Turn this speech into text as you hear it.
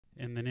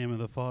In the name of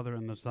the Father,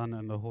 and the Son,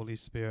 and the Holy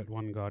Spirit,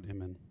 one God,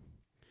 amen.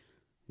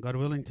 God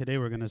willing, today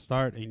we're going to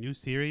start a new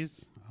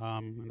series.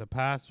 In the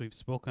past, we've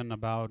spoken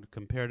about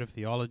comparative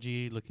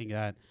theology, looking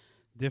at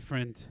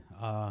different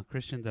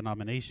Christian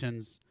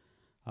denominations,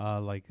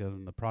 like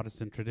the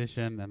Protestant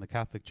tradition and the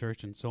Catholic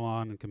Church and so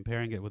on, and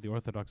comparing it with the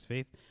Orthodox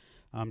faith.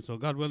 So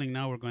God willing,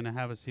 now we're going to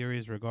have a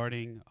series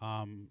regarding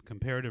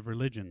comparative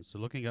religions. So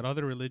looking at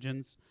other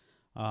religions,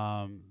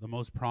 the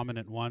most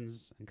prominent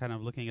ones, and kind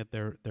of looking at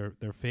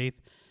their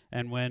faith.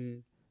 And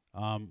when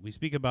we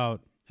speak about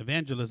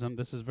evangelism,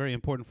 this is very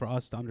important for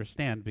us to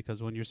understand,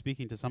 because when you're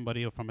speaking to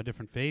somebody from a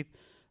different faith,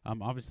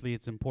 obviously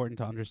it's important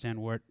to understand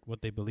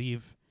what they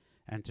believe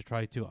and to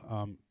try to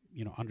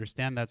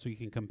understand that so you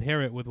can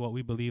compare it with what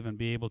we believe and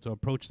be able to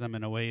approach them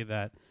in a way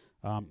that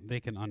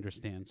they can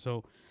understand.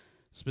 So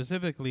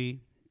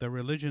specifically, the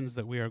religions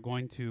that we are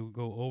going to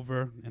go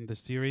over in this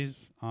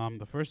series,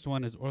 the first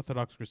one is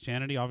Orthodox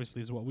Christianity,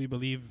 obviously is what we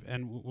believe,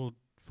 and we'll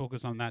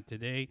focus on that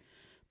today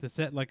to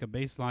set like a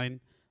baseline.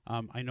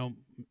 I know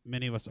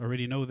many of us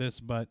already know this,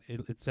 but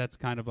it sets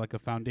kind of like a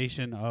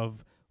foundation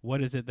of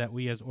what is it that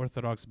we as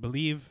Orthodox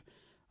believe,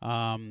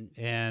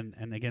 and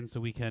again,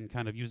 so we can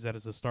kind of use that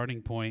as a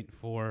starting point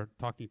for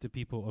talking to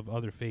people of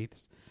other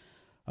faiths.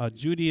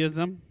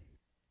 Judaism,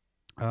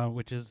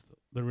 which is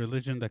the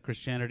religion that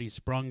Christianity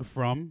sprung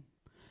from,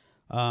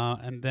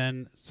 and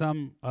then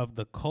some of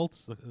the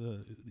cults,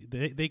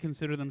 they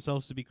consider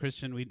themselves to be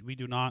Christian. We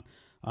do not.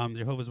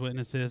 Jehovah's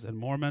Witnesses and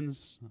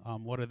Mormons,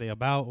 what are they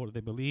about? What do they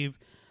believe?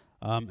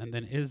 And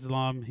then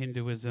Islam,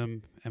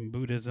 Hinduism, and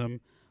Buddhism,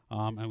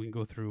 and we can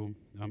go through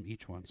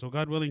each one. So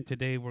God willing,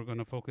 today we're going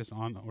to focus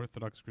on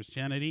Orthodox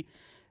Christianity,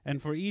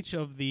 and for each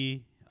of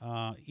these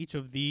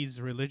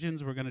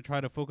religions, we're going to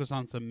try to focus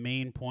on some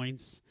main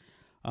points.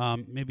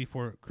 Maybe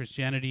for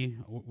Christianity,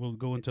 we'll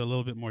go into a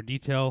little bit more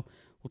detail.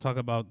 We'll talk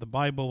about the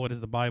Bible, what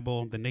is the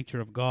Bible, the nature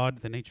of God,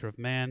 the nature of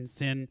man,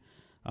 sin,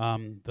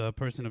 the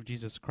person of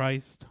Jesus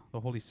Christ, the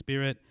Holy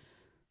Spirit,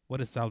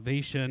 what is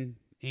salvation,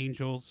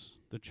 angels,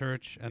 the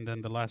church, and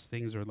then the last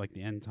things are like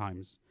the end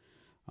times.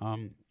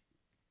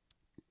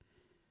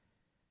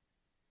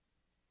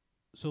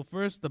 So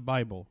first, the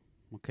Bible.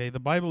 Okay, the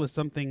Bible is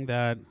something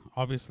that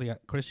obviously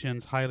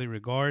Christians highly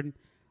regard.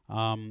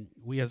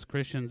 We as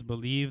Christians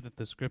believe that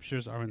the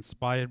scriptures are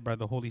inspired by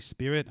the Holy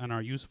Spirit and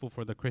are useful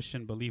for the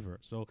Christian believer.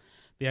 So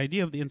the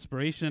idea of the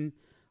inspiration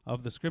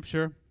of the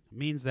scripture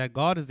means that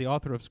God is the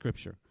author of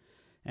scripture.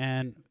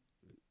 And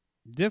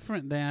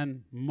different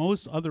than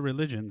most other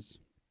religions,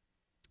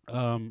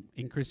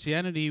 in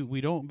Christianity, we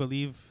don't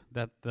believe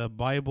that the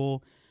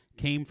Bible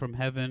came from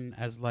heaven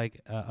as like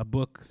a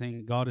book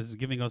saying God is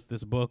giving us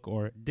this book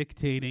or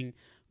dictating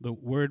the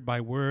word by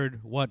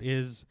word what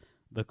is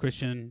the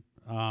Christian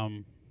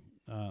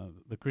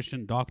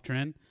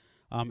doctrine,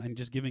 and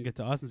just giving it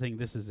to us and saying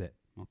this is it,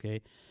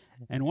 okay?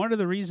 And one of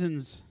the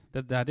reasons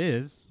that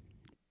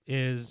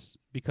is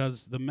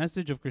because the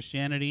message of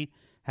Christianity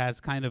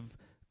has kind of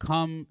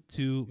come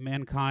to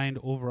mankind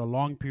over a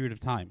long period of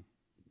time.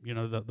 You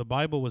know, the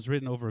Bible was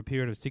written over a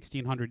period of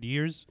 1,600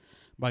 years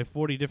by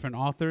 40 different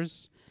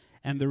authors.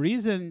 And the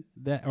reason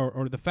that,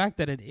 or the fact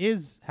that it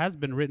has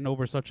been written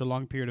over such a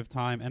long period of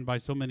time and by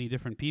so many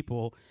different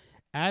people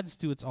adds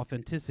to its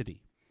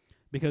authenticity.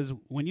 Because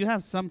when you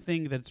have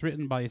something that's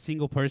written by a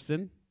single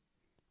person,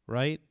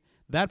 right,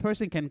 that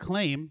person can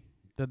claim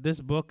that this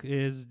book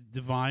is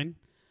divine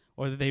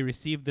or that they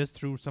received this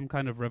through some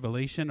kind of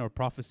revelation or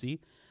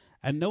prophecy,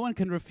 and no one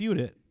can refute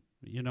it.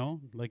 You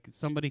know, like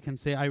somebody can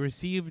say, I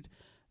received,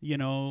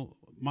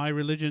 my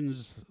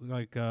religion's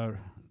like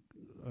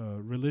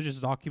religious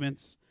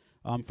documents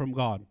from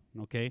God,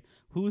 okay?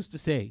 Who's to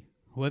say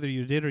whether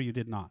you did or you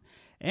did not?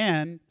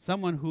 And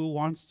someone who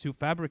wants to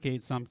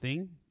fabricate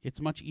something, it's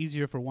much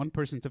easier for one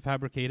person to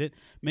fabricate it,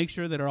 make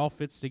sure that it all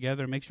fits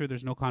together, make sure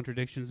there's no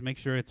contradictions, make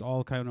sure it's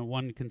all kind of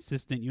one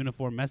consistent,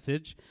 uniform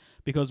message,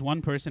 because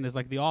one person is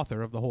like the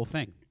author of the whole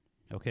thing,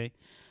 okay?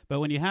 But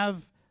when you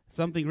have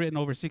something written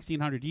over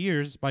 1,600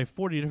 years by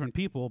 40 different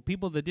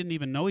people that didn't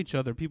even know each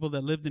other, people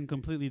that lived in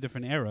completely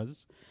different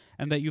eras,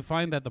 and that you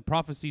find that the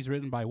prophecies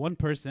written by one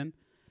person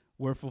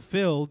were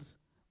fulfilled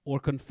or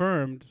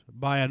confirmed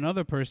by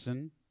another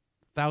person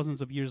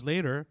thousands of years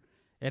later,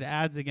 it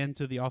adds again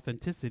to the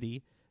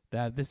authenticity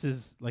that this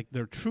is like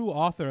the true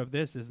author of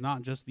this is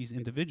not just these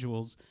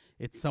individuals,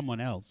 it's someone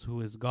else who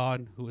is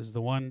God, who is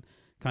the one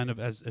kind of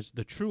as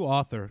the true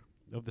author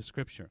of the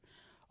scripture.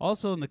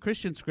 Also in the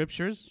Christian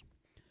scriptures,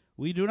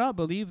 we do not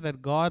believe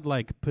that God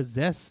like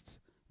possessed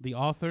the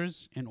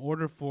authors in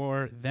order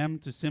for them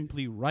to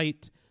simply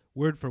write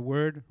word for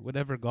word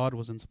whatever God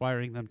was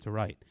inspiring them to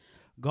write.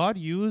 God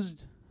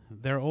used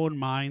their own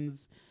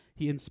minds.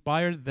 He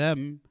inspired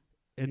them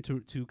into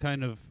to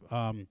kind of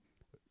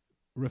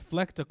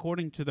reflect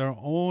according to their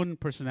own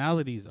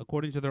personalities,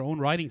 according to their own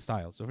writing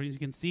styles. So you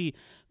can see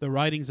the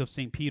writings of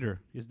St.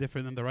 Peter is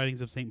different than the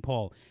writings of St.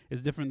 Paul,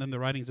 is different than the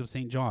writings of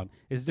St. John,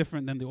 is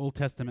different than the Old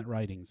Testament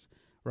writings,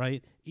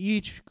 right?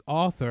 Each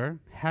author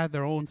had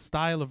their own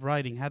style of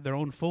writing, had their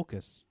own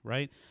focus,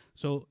 right?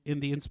 So in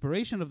the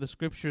inspiration of the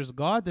scriptures,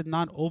 God did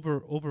not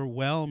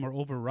overwhelm or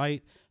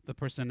overwrite the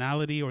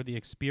personality or the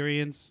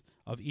experience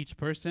of each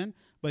person,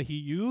 but he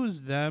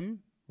used them,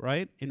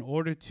 right, in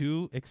order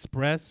to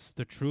express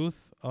the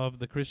truth of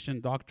the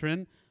Christian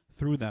doctrine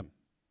through them,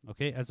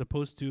 okay, as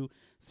opposed to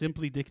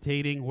simply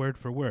dictating word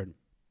for word.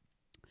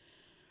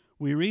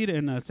 We read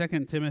in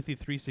 2 Timothy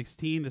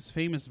 3:16 this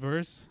famous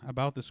verse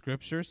about the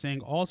scripture saying,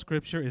 all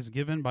scripture is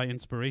given by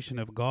inspiration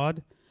of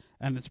God,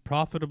 and it's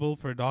profitable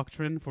for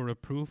doctrine, for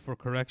reproof, for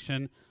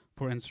correction,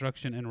 for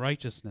instruction in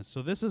righteousness.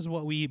 So this is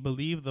what we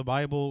believe the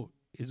Bible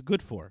is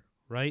good for,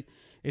 right?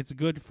 It's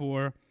good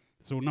for,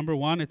 so number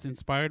one, it's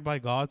inspired by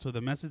God, so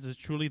the message is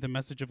truly the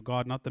message of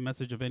God, not the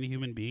message of any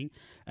human being.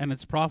 And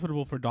it's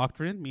profitable for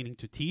doctrine, meaning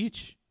to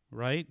teach,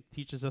 right?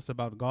 Teaches us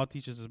about God,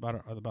 teaches us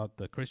about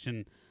the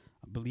Christian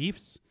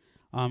beliefs.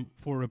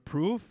 For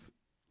reproof,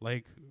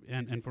 like,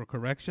 and for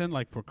correction,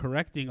 like for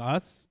correcting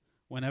us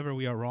whenever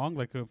we are wrong,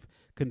 like of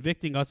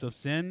convicting us of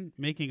sin,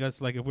 making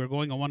us, like if we're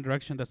going in one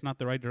direction that's not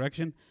the right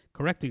direction,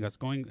 correcting us,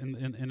 going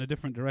in a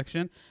different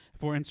direction,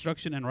 for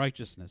instruction in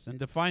righteousness, and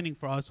defining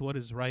for us what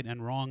is right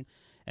and wrong,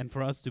 and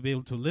for us to be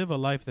able to live a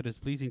life that is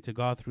pleasing to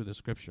God through the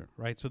scripture,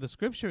 right? So the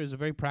scripture is a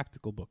very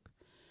practical book.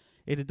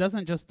 It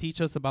doesn't just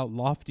teach us about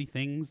lofty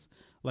things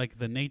like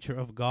the nature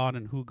of God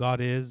and who God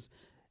is,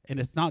 and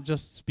it's not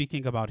just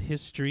speaking about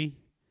history,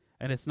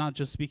 and it's not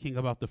just speaking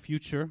about the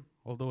future,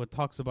 although it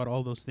talks about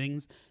all those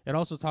things. It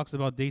also talks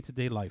about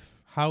day-to-day life.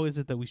 How is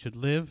it that we should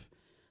live,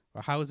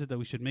 or how is it that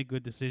we should make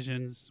good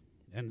decisions,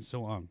 and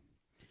so on.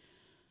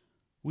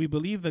 We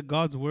believe that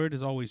God's word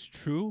is always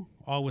true,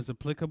 always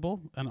applicable,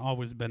 and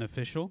always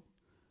beneficial.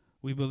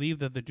 We believe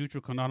that the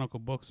deuterocanonical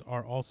books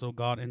are also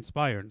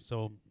God-inspired.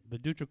 So the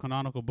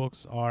deuterocanonical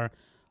books are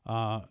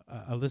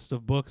a list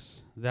of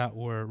books that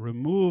were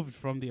removed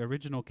from the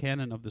original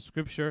canon of the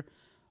scripture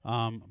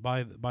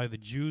by the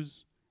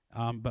Jews,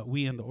 but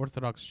we in the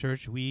Orthodox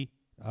Church, we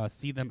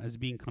see them as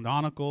being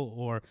canonical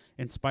or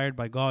inspired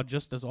by God,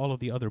 just as all of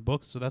the other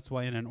books. So that's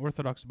why in an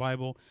Orthodox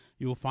Bible,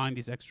 you will find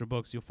these extra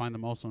books. You'll find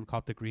them also in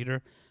Coptic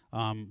Reader,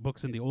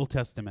 books in the Old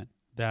Testament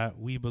that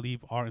we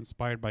believe are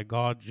inspired by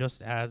God,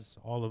 just as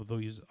all of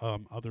those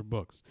other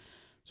books.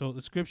 So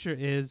the scripture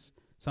is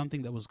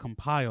something that was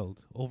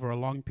compiled over a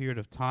long period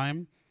of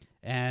time,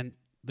 and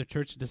the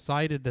church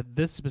decided that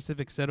this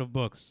specific set of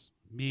books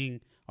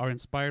are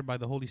inspired by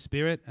the Holy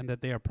Spirit and that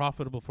they are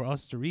profitable for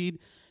us to read.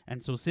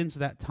 And so since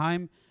that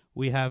time,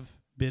 we have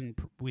been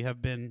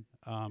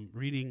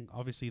reading,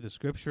 obviously, the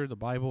scripture, the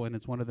Bible, and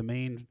it's one of the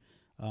main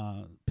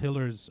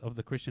pillars of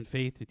the Christian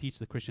faith, to teach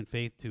the Christian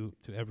faith to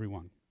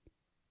everyone.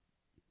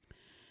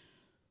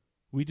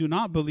 We do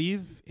not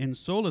believe in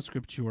sola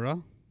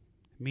scriptura,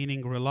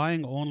 meaning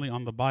relying only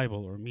on the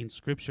Bible, or means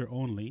scripture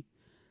only,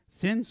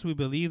 since we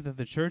believe that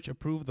the church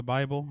approved the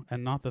Bible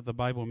and not that the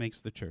Bible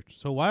makes the church.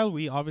 So while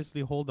we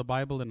obviously hold the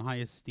Bible in high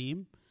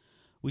esteem,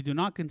 we do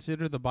not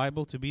consider the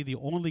Bible to be the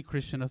only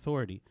Christian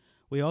authority.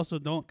 We also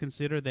don't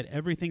consider that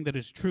everything that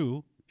is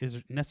true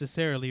is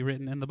necessarily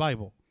written in the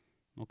Bible.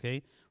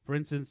 Okay? For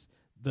instance,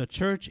 the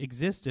church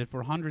existed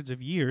for hundreds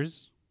of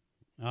years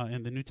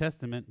in the New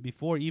Testament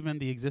before even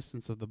the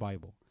existence of the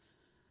Bible.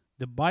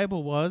 The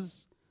Bible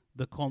was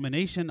the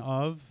culmination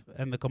of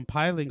and the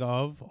compiling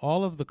of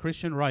all of the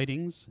Christian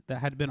writings that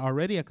had been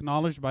already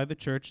acknowledged by the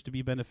church to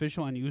be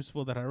beneficial and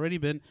useful, that had already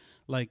been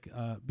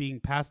being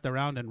passed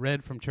around and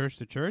read from church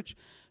to church,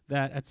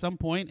 that at some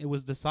point it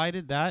was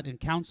decided that in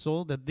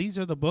council that these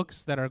are the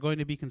books that are going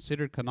to be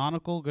considered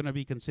canonical, going to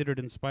be considered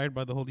inspired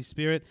by the Holy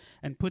Spirit,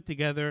 and put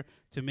together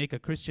to make a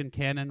Christian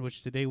canon,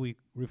 which today we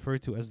refer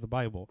to as the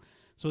Bible.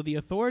 So the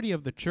authority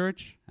of the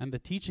church and the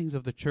teachings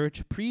of the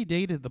church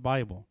predated the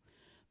Bible.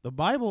 The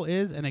Bible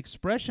is an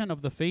expression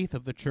of the faith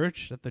of the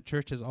church that the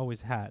church has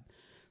always had.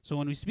 So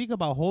when we speak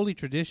about holy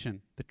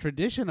tradition, the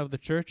tradition of the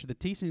church, the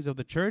teachings of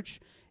the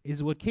church,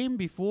 is what came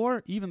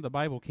before even the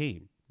Bible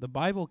came. The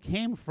Bible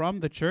came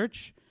from the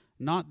church,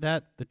 not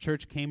that the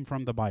church came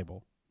from the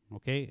Bible.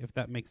 Okay, if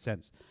that makes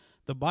sense.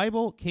 The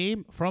Bible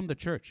came from the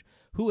church.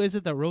 Who is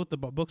it that wrote the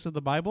books of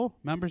the Bible?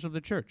 Members of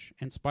the church,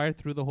 inspired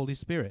through the Holy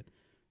Spirit.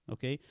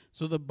 Okay,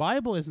 so the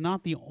Bible is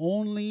not the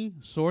only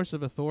source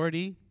of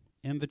authority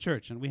in the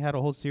church, and we had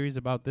a whole series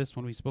about this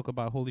when we spoke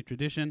about holy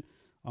tradition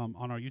on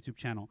our YouTube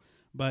channel.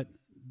 But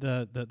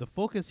the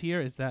focus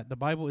here is that the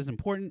Bible is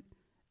important,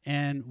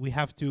 and we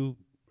have to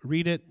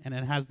read it, and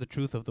it has the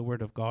truth of the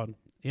Word of God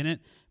in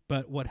it.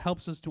 But what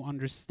helps us to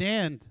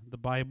understand the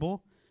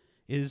Bible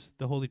is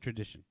the holy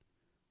tradition,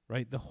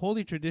 right? The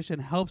holy tradition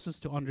helps us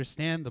to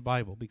understand the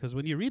Bible, because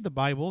when you read the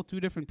Bible, two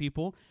different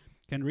people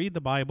can read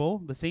the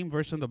Bible, the same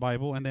verse in the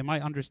Bible, and they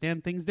might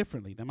understand things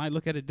differently. They might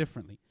look at it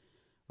differently,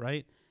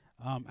 right?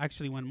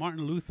 Actually, when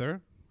Martin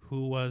Luther,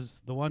 who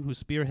was the one who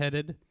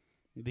spearheaded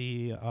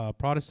the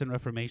Protestant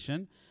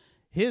Reformation,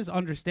 his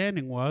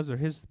understanding was, or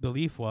his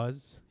belief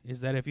was,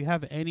 is that if you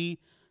have any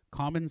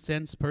common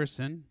sense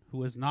person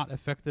who is not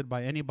affected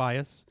by any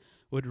bias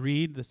would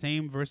read the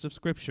same verse of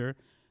Scripture,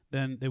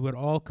 then they would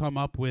all come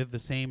up with the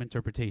same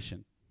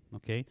interpretation.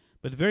 Okay?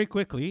 But very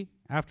quickly,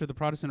 after the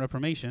Protestant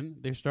Reformation,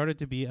 there started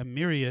to be a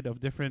myriad of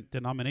different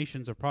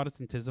denominations of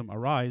Protestantism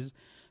arise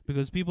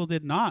because people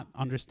did not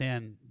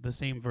understand the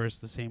same verse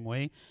the same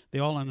way. They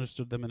all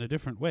understood them in a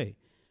different way.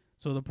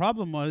 So the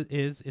problem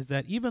is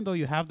that even though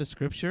you have the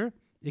scripture,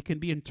 it can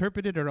be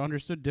interpreted or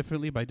understood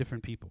differently by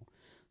different people.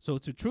 So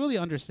to truly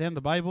understand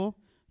the Bible,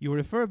 you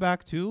refer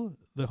back to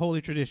the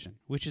Holy Tradition,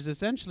 which is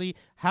essentially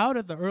how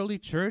did the early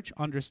church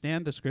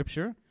understand the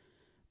scripture?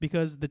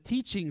 Because the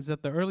teachings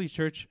that the early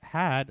church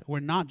had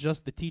were not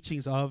just the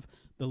teachings of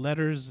the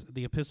letters,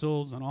 the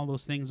epistles, and all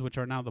those things which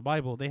are now the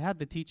Bible. They had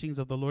the teachings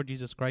of the Lord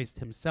Jesus Christ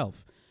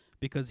himself,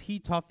 because he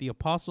taught the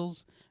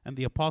apostles, and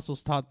the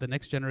apostles taught the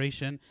next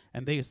generation,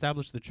 and they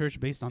established the church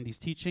based on these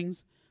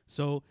teachings.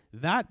 So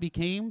that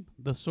became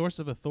the source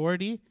of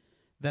authority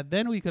that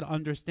then we could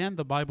understand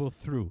the Bible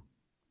through.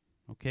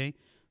 Okay?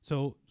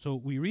 So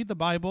we read the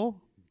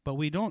Bible, but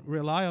we don't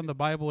rely on the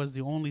Bible as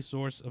the only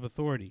source of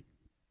authority.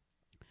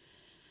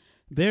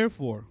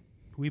 Therefore,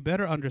 we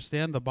better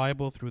understand the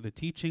Bible through the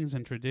teachings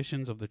and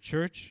traditions of the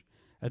church.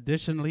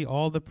 Additionally,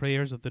 all the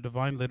prayers of the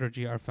divine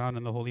liturgy are found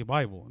in the Holy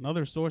Bible.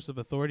 Another source of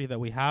authority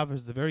that we have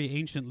is the very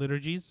ancient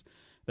liturgies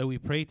that we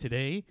pray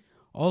today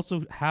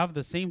also have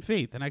the same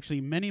faith. And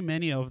actually,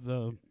 many of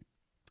the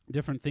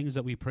different things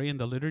that we pray in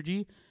the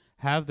liturgy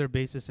have their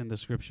basis in the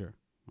scripture.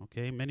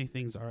 Okay, many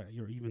things are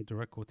even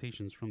direct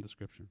quotations from the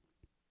scripture.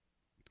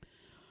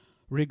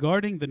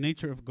 Regarding the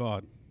nature of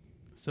God,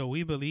 so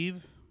we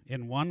believe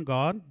in one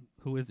God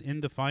who is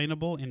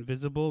indefinable,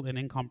 invisible, and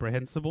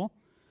incomprehensible.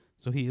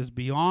 So he is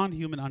beyond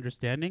human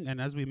understanding.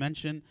 And as we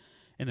mentioned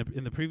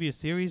in the previous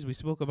series, we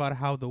spoke about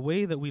how the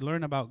way that we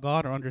learn about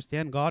God or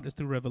understand God is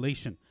through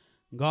revelation.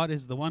 God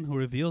is the one who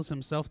reveals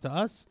himself to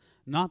us,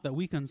 not that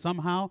we can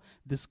somehow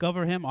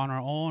discover him on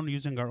our own,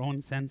 using our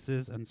own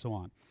senses and so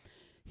on.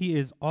 He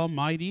is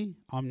almighty,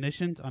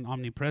 omniscient, and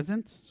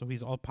omnipresent. So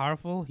he's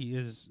all-powerful,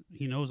 he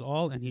knows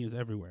all, and he is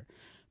everywhere.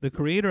 The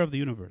creator of the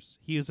universe.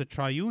 He is a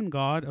triune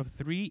God of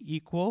three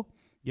equal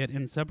yet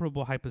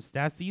inseparable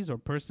hypostases or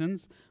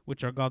persons,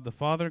 which are God the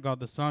Father, God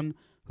the Son,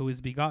 who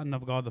is begotten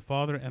of God the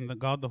Father, and the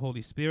God the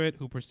Holy Spirit,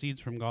 who proceeds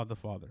from God the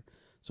Father.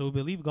 So we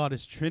believe God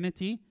is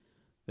Trinity,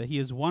 that he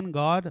is one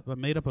God, but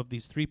made up of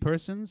these three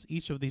persons.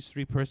 Each of these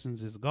three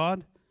persons is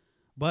God,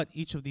 but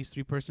each of these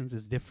three persons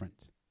is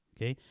different.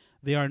 Okay?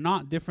 They are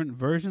not different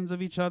versions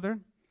of each other.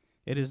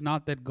 It is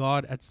not that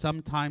God at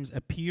some times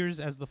appears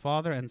as the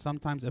Father and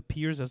sometimes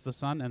appears as the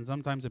Son and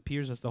sometimes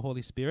appears as the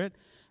Holy Spirit.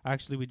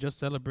 Actually, we just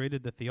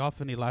celebrated the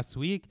Theophany last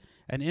week,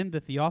 and in the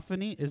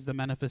Theophany is the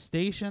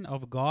manifestation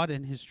of God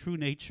in his true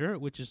nature,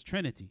 which is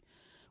Trinity.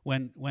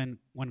 When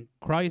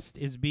Christ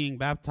is being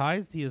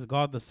baptized, he is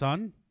God the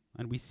Son,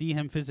 and we see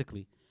him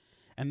physically.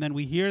 And then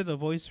we hear the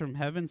voice from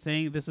heaven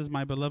saying, "This is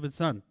my beloved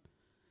Son."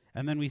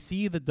 And then we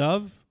see the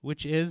dove,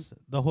 which is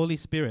the Holy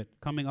Spirit,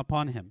 coming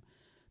upon him.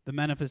 The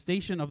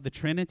manifestation of the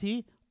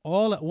Trinity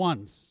all at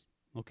once.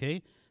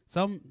 Okay?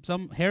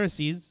 Some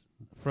heresies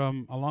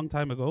from a long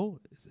time ago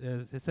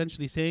is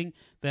essentially saying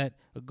that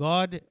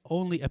God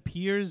only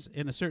appears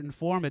in a certain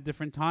form at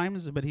different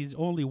times, but he's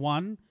only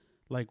one,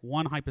 like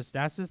one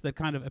hypostasis that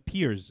kind of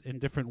appears in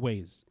different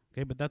ways.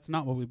 Okay? But that's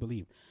not what we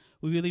believe.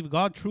 We believe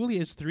God truly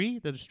is three.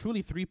 There's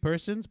truly three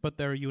persons, but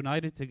they're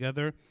united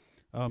together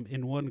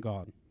in one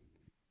God.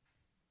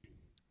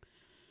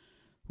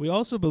 We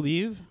also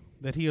believe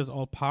that he is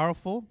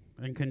all-powerful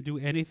and can do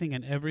anything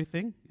and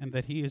everything, and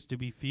that he is to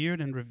be feared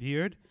and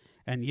revered,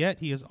 and yet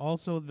he is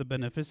also the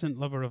beneficent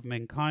lover of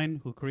mankind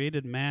who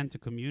created man to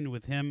commune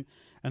with him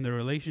and the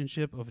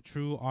relationship of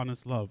true,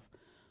 honest love.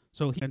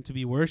 So he is to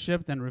be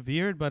worshipped and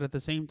revered, but at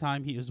the same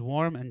time he is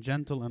warm and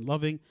gentle and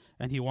loving,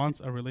 and he wants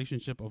a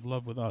relationship of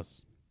love with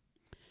us.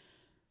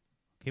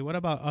 Okay, what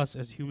about us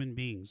as human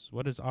beings?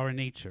 What is our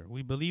nature?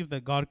 We believe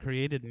that God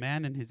created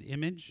man in his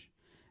image,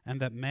 and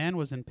that man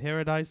was in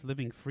paradise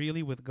living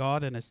freely with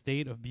God in a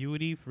state of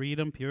beauty,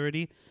 freedom,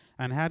 purity,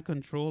 and had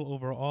control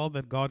over all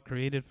that God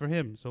created for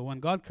him. So when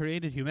God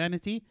created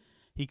humanity,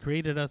 he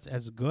created us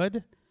as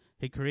good.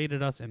 He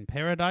created us in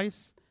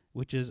paradise,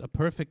 which is a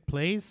perfect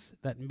place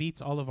that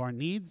meets all of our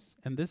needs,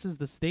 and this is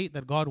the state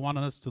that God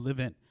wanted us to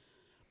live in.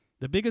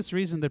 The biggest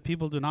reason that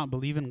people do not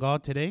believe in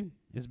God today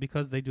is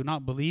because they do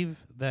not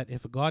believe that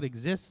if God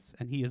exists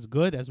and he is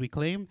good, as we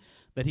claim,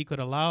 that he could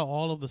allow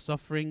all of the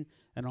suffering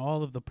and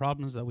all of the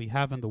problems that we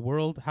have in the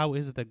world. How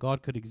is it that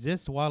God could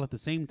exist while at the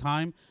same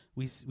time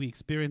we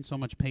experience so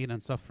much pain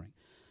and suffering?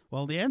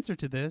 Well, the answer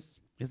to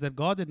this is that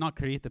God did not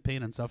create the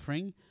pain and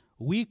suffering.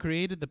 We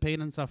created the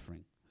pain and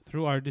suffering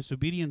through our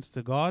disobedience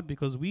to God,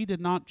 because we did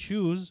not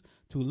choose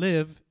to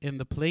live in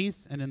the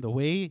place and in the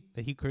way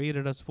that he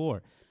created us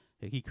for.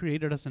 He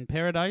created us in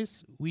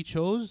paradise. We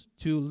chose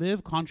to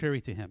live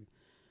contrary to him.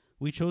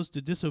 We chose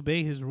to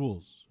disobey his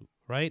rules,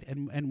 right?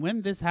 And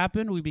when this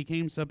happened, we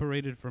became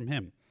separated from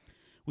him.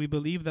 We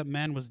believe that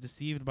man was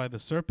deceived by the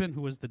serpent,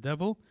 who is the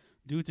devil,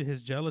 due to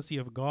his jealousy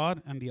of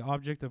God and the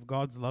object of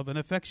God's love and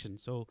affection.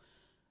 So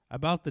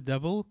about the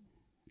devil,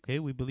 Okay,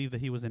 we believe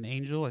that he was an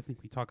angel. I think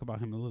we talk about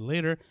him a little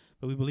later,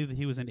 but we believe that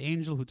he was an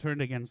angel who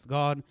turned against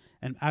God,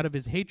 and out of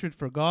his hatred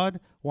for God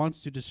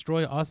wants to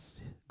destroy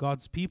us,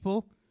 God's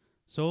people.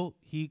 So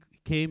he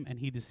came and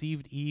he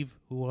deceived Eve,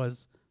 who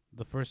was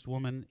the first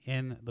woman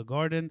in the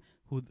garden,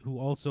 who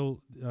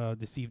also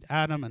deceived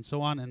Adam, and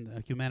so on,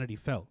 and humanity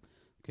fell.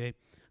 Okay,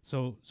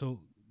 so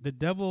the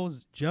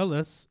devil's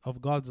jealous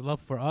of God's love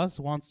for us,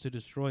 wants to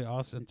destroy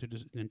us and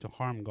to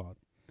harm God.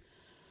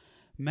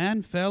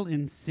 Man fell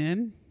in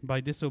sin by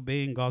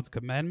disobeying God's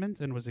commandment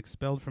and was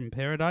expelled from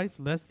paradise,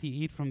 lest he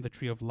eat from the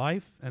tree of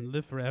life and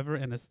live forever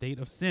in a state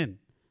of sin.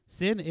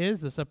 Sin is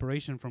the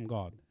separation from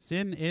God.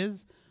 Sin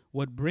is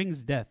what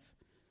brings death.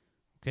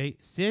 Okay,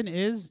 sin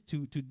is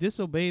to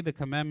disobey the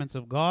commandments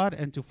of God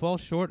and to fall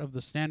short of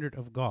the standard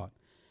of God.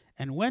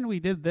 And when we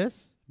did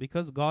this,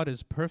 because God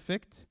is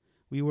perfect,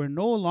 we were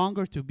no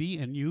longer to be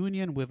in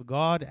union with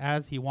God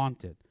as he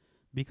wanted.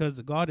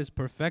 Because God is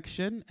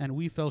perfection and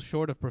we fell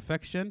short of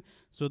perfection,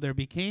 so there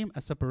became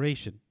a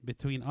separation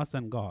between us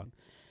and God.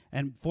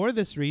 And for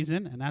this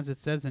reason, and as it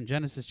says in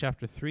Genesis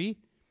chapter 3,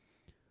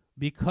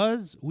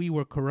 because we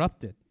were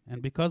corrupted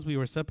and because we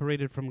were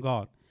separated from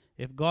God,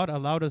 if God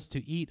allowed us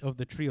to eat of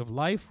the tree of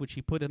life, which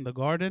he put in the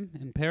garden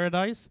in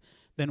paradise,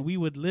 then we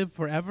would live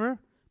forever,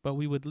 but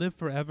we would live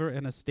forever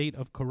in a state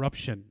of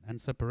corruption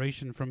and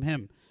separation from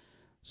him.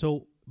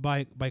 So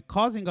by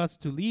causing us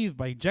to leave,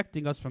 by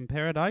ejecting us from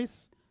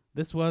paradise,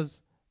 this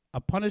was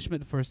a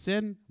punishment for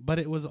sin, but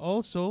it was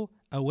also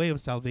a way of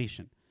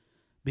salvation.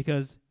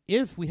 Because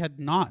if we had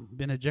not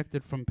been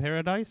ejected from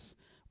paradise,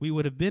 we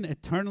would have been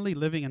eternally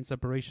living in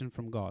separation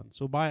from God.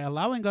 So by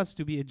allowing us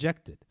to be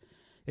ejected,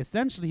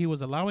 essentially he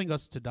was allowing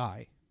us to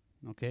die.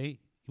 Okay?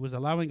 He was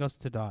allowing us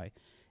to die.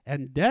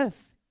 And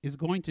death is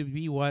going to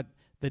be what?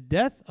 The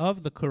death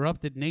of the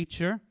corrupted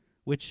nature,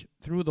 which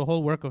through the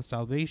whole work of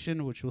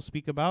salvation, which we'll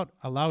speak about,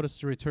 allowed us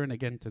to return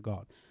again to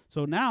God.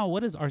 So now,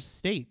 what is our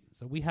state?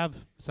 So we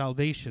have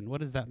salvation.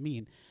 What does that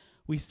mean?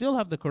 We still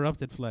have the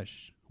corrupted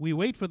flesh. We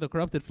wait for the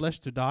corrupted flesh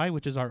to die,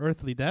 which is our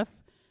earthly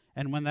death.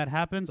 And when that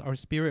happens, our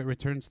spirit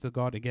returns to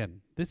God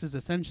again. This is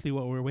essentially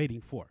what we're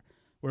waiting for.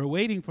 We're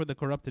waiting for the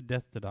corrupted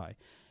death to die.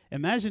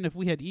 Imagine if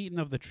we had eaten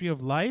of the tree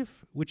of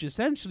life, which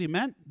essentially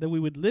meant that we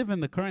would live in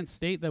the current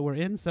state that we're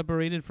in,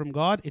 separated from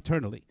God,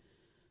 eternally.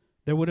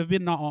 There would have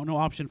been no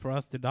option for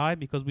us to die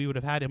because we would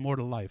have had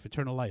immortal life,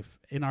 eternal life,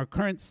 in our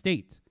current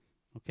state.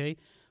 Okay?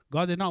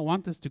 God did not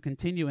want us to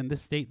continue in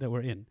this state that we're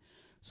in.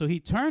 So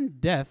he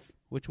turned death,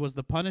 which was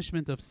the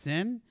punishment of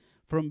sin,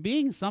 from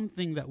being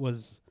something that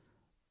was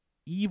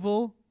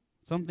evil,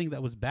 something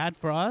that was bad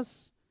for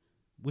us,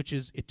 which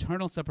is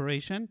eternal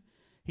separation.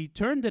 He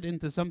turned it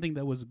into something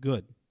that was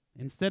good.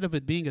 Instead of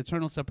it being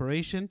eternal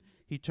separation,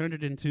 he turned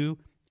it into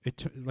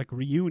like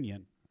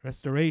reunion,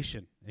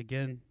 restoration,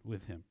 again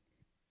with him.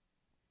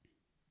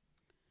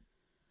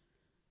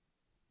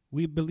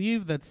 We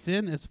believe that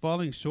sin is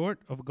falling short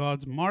of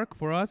God's mark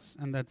for us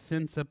and that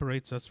sin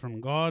separates us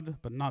from God,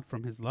 but not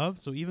from his love.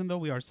 So even though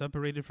we are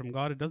separated from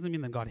God, it doesn't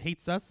mean that God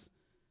hates us.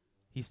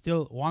 He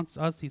still wants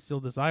us. He still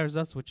desires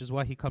us, which is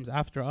why he comes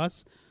after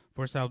us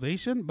for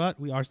salvation, but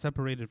we are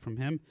separated from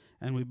him,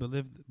 and we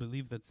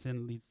believe that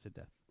sin leads to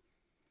death.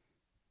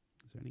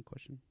 Is there any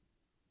question?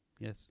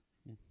 Yes.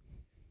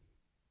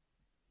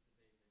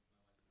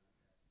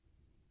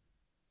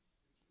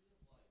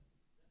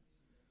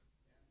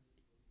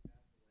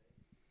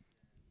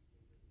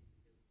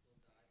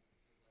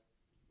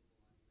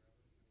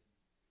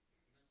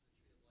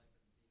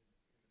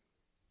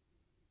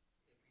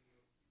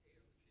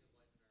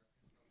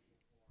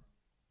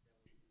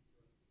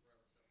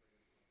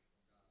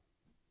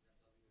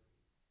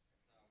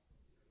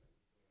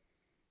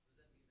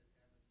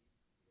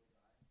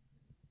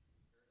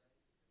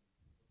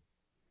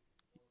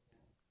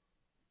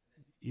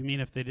 You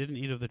mean if they didn't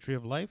eat of the tree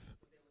of life?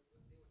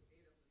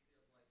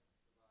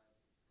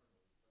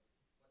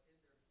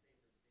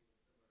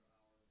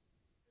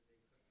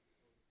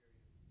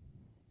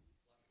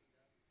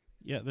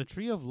 Yeah, the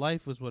tree of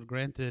life was what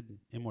granted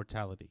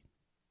immortality.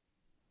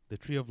 The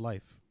tree of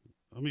life.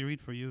 Let me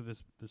read for you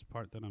this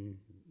part that I'm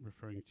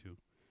referring to.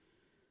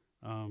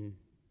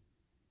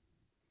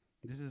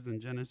 This is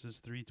in Genesis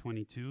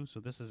 3:22,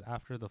 so this is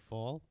after the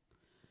fall.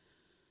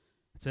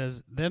 It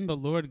says, "Then the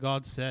Lord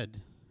God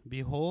said,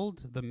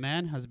 Behold, the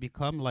man has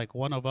become like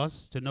one of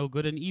us to know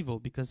good and evil,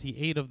 because he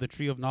ate of the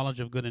tree of knowledge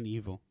of good and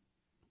evil."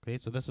 Okay,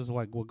 so this is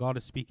what God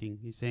is speaking.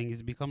 He's saying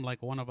he's become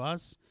like one of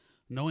us,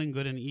 knowing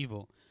good and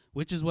evil,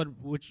 which is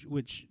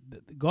which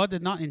God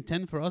did not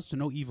intend for us to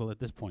know evil at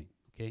this point.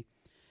 Okay,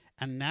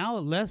 and now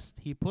lest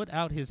he put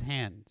out his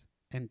hand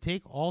and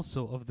take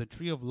also of the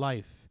tree of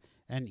life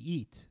and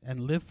eat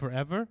and live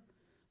forever,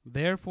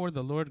 therefore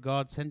the Lord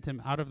God sent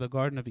him out of the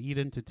Garden of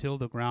Eden to till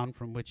the ground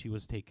from which he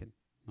was taken.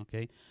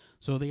 Okay,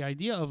 so the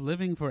idea of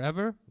living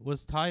forever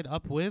was tied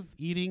up with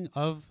eating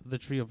of the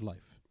tree of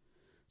life.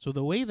 So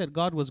the way that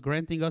God was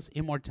granting us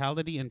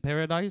immortality in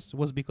paradise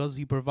was because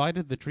he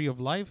provided the tree of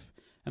life,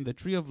 and the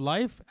tree of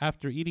life,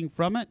 after eating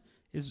from it,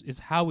 is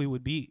how we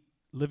would be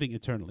living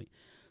eternally.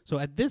 So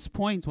at this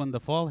point, when the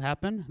fall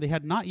happened, they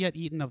had not yet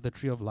eaten of the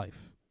tree of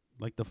life.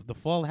 Like the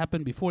fall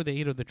happened before they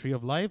ate of the tree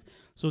of life.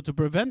 So to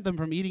prevent them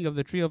from eating of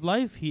the tree of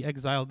life, he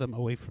exiled them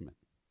away from it.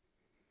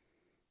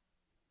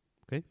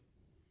 Okay?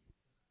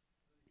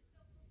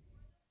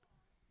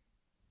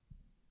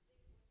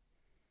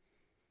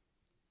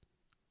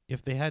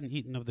 If they hadn't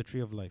eaten of the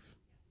tree of life.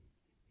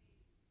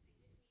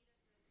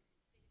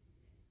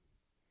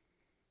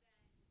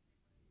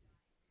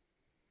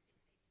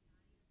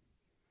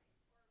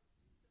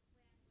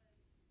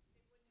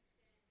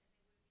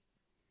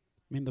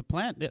 I mean, the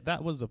plan,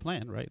 that was the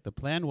plan, right? The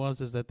plan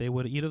was is that they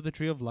would eat of the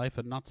tree of life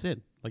and not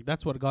sin. Like,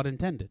 that's what God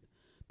intended.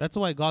 That's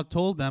why God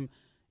told them,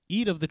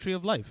 eat of the tree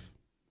of life.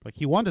 Like,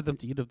 he wanted them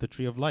to eat of the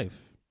tree of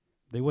life.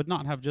 They would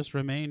not have just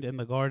remained in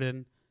the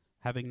garden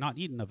having not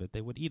eaten of it. They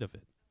would eat of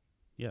it.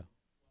 Yeah.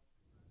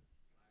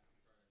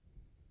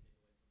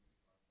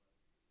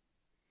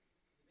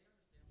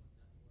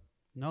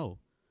 No.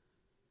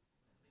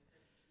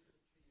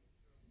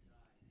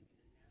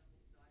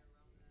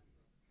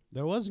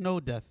 There was no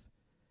death.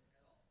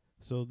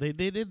 So they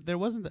did there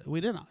wasn't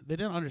we didn't they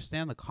didn't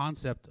understand the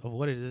concept of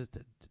what it is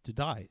to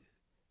die,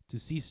 to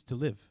cease to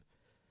live,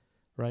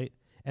 right?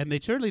 And they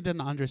surely didn't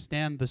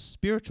understand the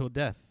spiritual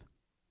death.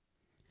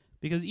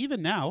 Because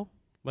even now,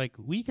 like,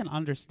 we can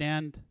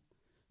understand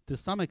to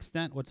some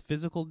extent what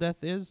physical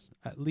death is,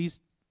 at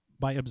least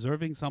by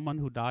observing someone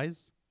who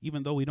dies,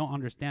 even though we don't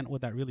understand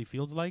what that really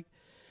feels like.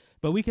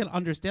 But we can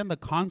understand the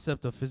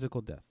concept of physical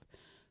death.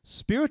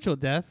 Spiritual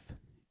death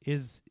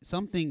is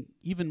something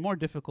even more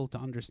difficult to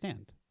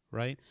understand,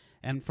 right?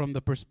 And from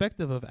the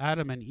perspective of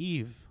Adam and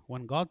Eve,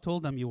 when God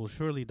told them, you will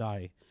surely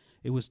die,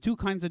 it was two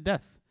kinds of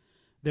death.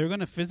 They're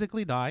going to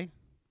physically die,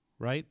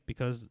 right?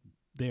 Because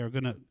they are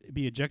going to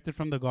be ejected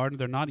from the garden.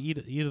 They're not eat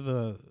of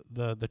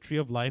the tree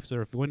of life, so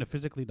they're going to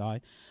physically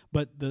die.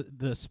 But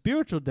the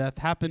spiritual death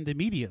happened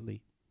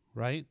immediately,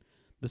 right?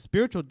 The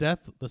spiritual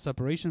death, the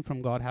separation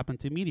from God,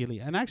 happened immediately.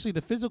 And actually,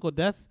 the physical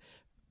death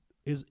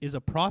is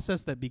a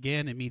process that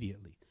began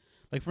immediately.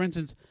 Like, for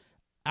instance,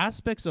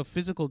 aspects of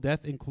physical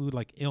death include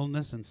like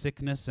illness and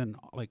sickness and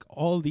like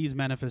all these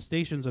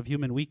manifestations of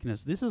human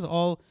weakness. This is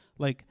all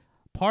like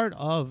part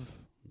of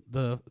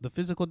the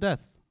physical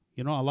death.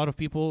 You know, a lot of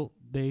people,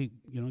 they,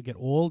 get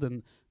old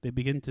and they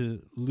begin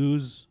to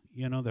lose,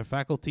 their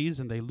faculties,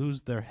 and they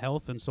lose their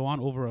health and so on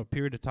over a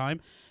period of time,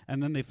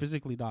 and then they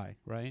physically die,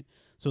 right?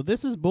 So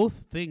this is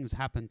both things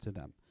happen to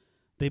them.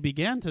 They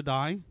began to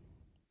die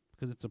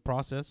because it's a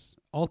process,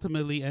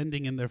 ultimately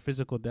ending in their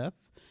physical death,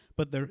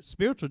 but their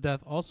spiritual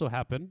death also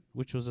happened,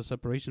 which was a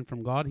separation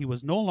from God. He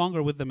was no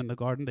longer with them in the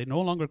garden. They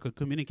no longer could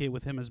communicate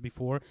with him as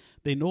before.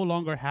 They no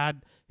longer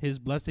had his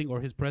blessing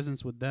or his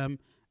presence with them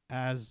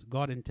as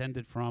God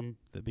intended from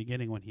the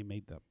beginning when he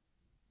made them.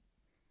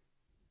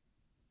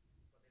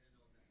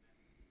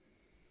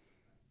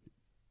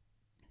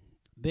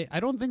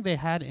 I don't think they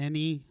had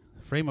any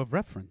frame of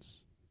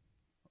reference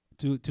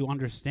to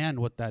understand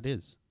what that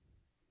is.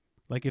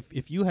 Like,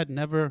 if you had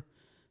never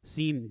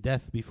seen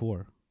death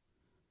before,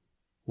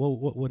 well,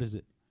 what is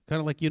it? Kind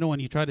of like,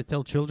 when you try to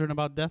tell children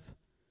about death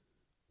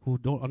who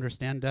don't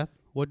understand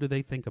death, what do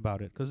they think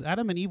about it? Because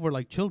Adam and Eve were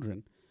like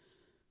children,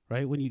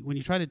 right? When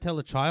you try to tell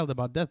a child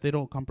about death, they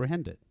don't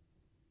comprehend it,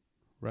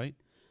 right?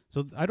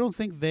 So I don't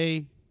think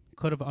they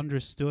could have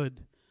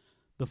understood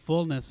the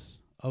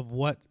fullness of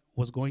what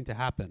was going to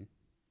happen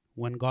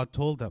when God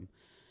told them.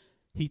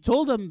 He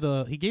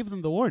gave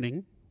them the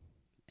warning,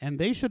 and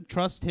they should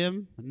trust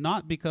him,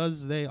 not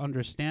because they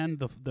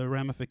understand the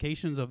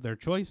ramifications of their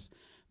choice.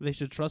 They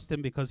should trust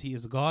him because he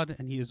is God,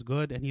 and he is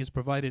good, and he has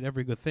provided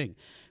every good thing.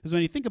 Because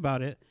when you think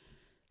about it,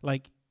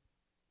 like,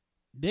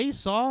 they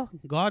saw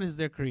God as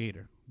their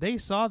creator. They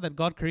saw that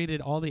God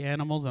created all the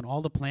animals and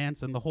all the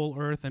plants and the whole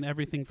earth and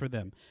everything for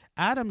them.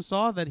 Adam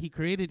saw that he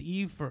created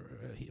Eve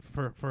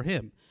for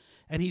him.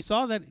 And he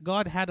saw that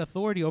God had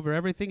authority over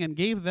everything and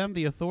gave them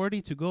the authority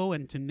to go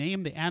and to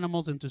name the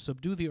animals and to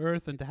subdue the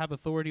earth and to have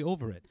authority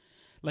over it.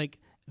 Like,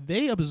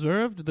 they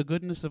observed the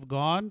goodness of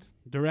God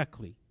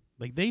directly.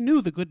 Like, they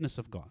knew the goodness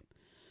of God.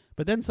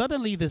 But then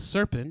suddenly this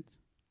serpent,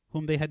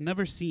 whom they had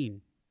never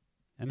seen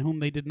and whom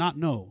they did not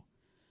know,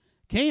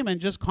 came and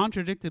just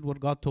contradicted what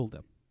God told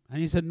them.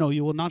 And he said, no,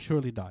 you will not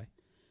surely die.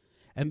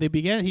 And he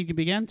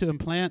began to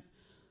implant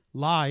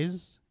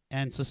lies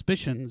and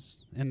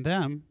suspicions in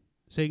them,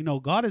 saying, no,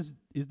 God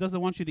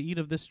doesn't want you to eat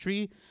of this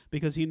tree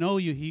because he know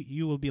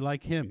you will be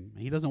like him.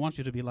 He doesn't want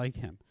you to be like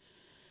him.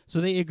 So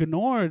they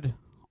ignored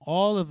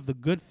all of the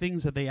good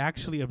things that they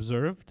actually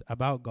observed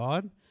about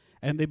God,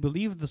 and they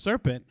believed the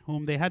serpent,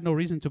 whom they had no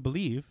reason to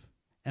believe,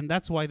 and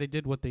that's why they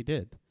did what they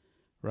did,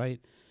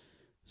 right?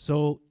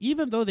 So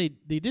even though they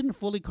didn't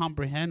fully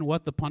comprehend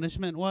what the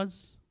punishment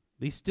was,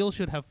 they still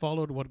should have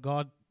followed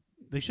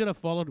they should have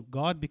followed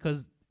God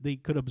because they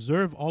could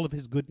observe all of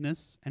his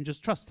goodness and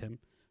just trust him.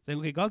 Saying,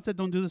 okay, God said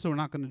don't do this, so we're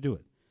not going to do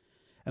it.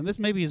 And this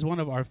maybe is one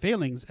of our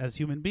failings as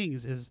human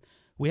beings, is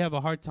we have a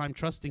hard time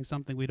trusting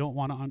something we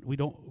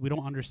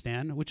don't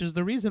understand, which is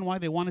the reason why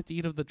they wanted to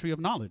eat of the tree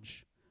of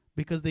knowledge,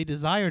 because they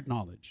desired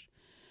knowledge.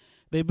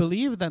 They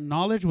believed that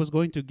knowledge was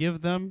going to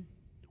give them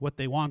what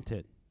they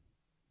wanted.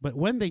 But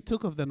when they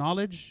took of the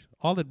knowledge,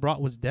 all it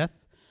brought was death.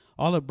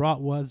 All it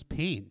brought was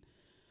pain.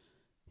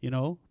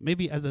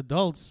 Maybe as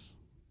adults,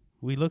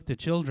 we look to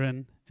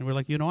children and we're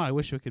like, I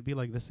wish we could be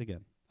like this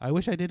again. I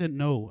wish I didn't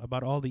know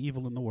about all the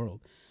evil in the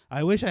world.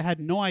 I wish I had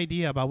no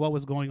idea about what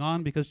was going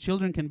on, because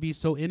children can be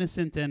so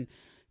innocent and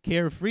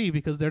carefree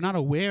because they're not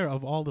aware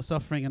of all the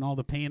suffering and all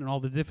the pain and all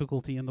the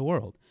difficulty in the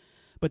world.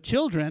 But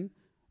children,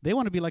 they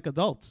want to be like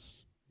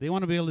adults. They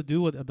want to be able to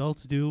do what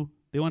adults do.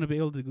 They want to be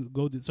able to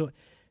go do. So,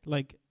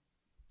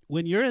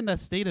 when you're in that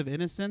state of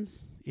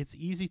innocence, it's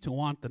easy to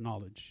want the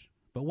knowledge.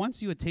 But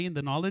once you attain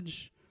the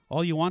knowledge,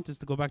 all you want is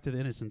to go back to the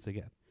innocence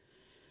again.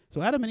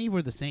 So Adam and Eve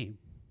were the same.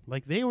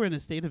 They were in a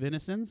state of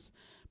innocence,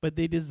 but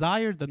they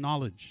desired the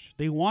knowledge.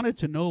 They wanted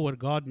to know what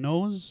God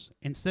knows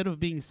instead of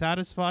being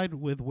satisfied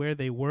with where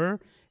they were.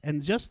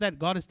 And just that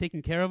God is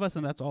taking care of us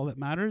and that's all that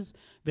matters,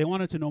 they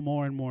wanted to know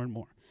more and more and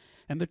more.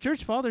 And the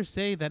church fathers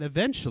say that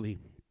eventually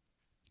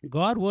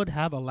God would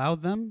have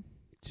allowed them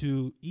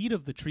to eat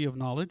of the tree of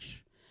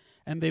knowledge,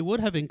 and they would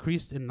have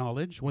increased in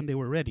knowledge when they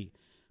were ready.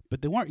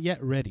 But they weren't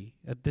yet ready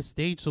at this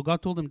stage, so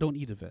God told them, don't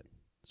eat of it.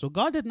 So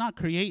God did not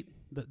create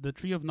the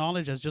tree of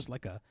knowledge as just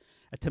like a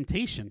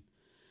temptation.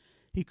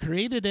 He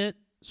created it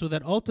so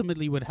that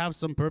ultimately would have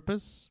some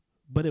purpose,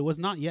 but it was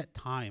not yet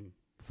time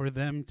for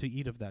them to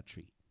eat of that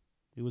tree.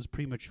 It was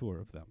premature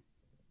of them.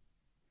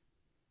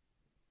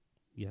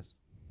 Yes.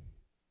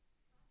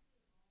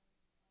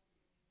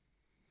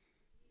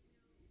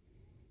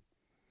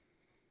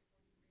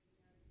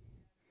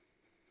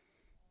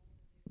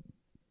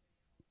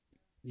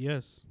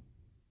 Yes.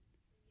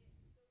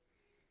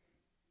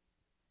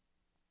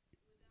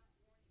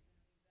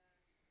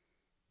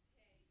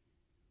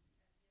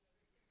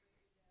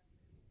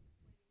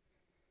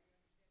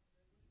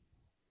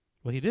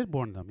 Well, he did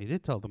warn them. He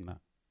did tell them that.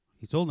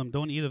 He told them,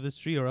 don't eat of this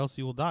tree or else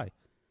you will die.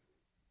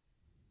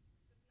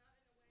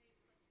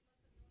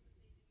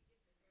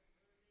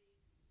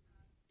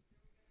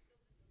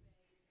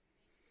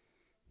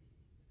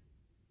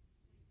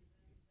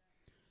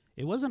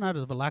 It wasn't out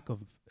of a lack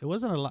of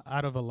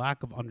out of a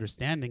lack of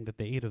understanding that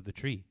they ate of the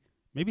tree.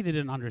 Maybe they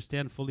didn't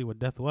understand fully what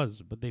death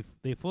was, but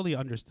they fully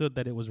understood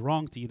that it was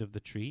wrong to eat of the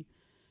tree.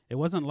 It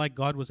wasn't like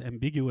God was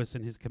ambiguous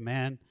in his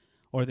command,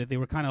 or that they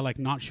were kind of like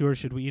not sure,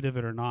 should we eat of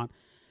it or not.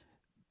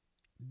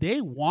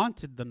 They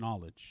wanted the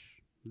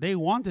knowledge. They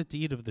wanted to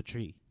eat of the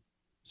tree.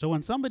 So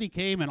when somebody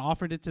came and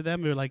offered it to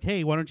them, they were like,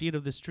 hey, why don't you eat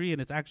of this tree? And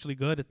it's actually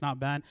good. It's not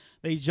bad.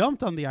 They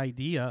jumped on the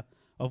idea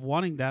of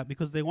wanting that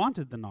because they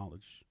wanted the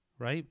knowledge,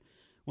 right?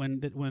 When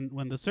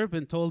the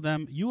serpent told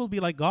them, you will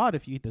be like God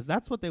if you eat this,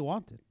 that's what they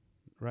wanted,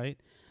 right?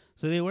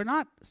 So they were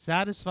not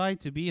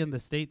satisfied to be in the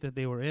state that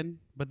they were in,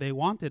 but they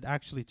wanted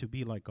actually to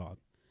be like God.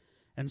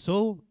 And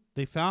so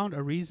they found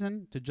a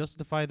reason to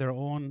justify their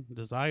own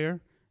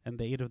desire, and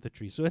they ate of the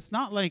tree. So it's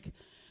not like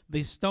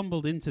they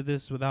stumbled into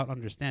this without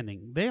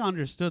understanding. They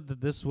understood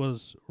that this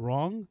was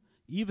wrong.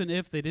 Even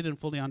if they didn't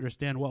fully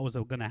understand what was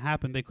going to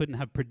happen, they couldn't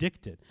have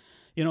predicted.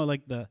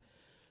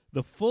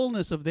 The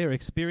fullness of their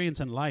experience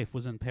in life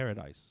was in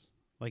paradise.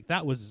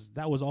 That was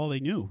all they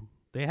knew.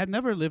 They had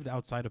never lived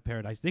outside of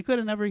paradise. They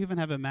could never even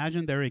have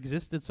imagined there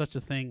existed such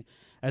a thing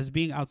as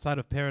being outside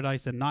of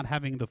paradise and not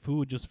having the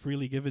food just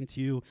freely given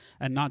to you,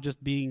 and not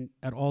just being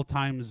at all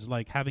times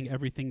having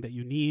everything that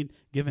you need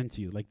given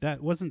to you.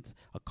 That wasn't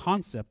a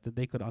concept that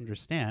they could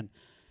understand,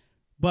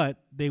 but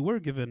they were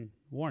given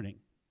warning,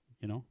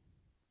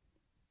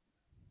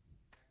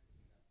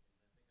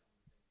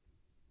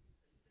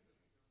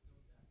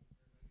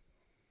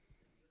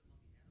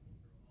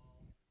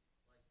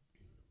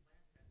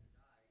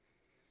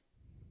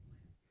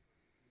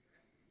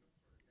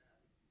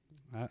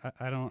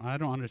 I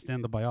don't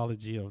understand the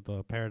biology of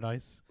the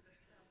paradise.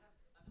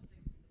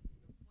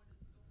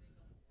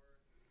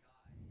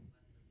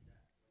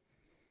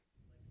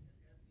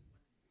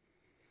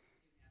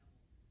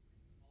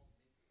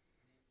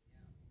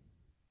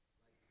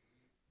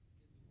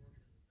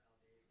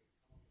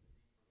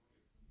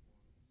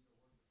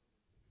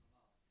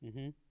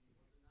 Mm-hmm.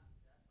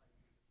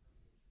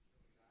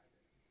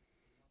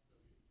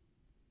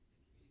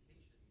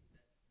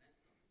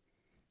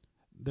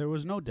 There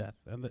was no death,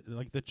 and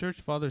the church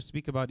fathers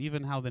speak about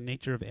even how the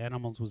nature of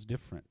animals was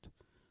different.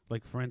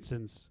 For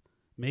instance,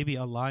 maybe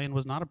a lion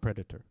was not a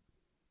predator.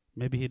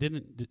 Maybe he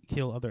didn't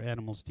kill other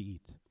animals to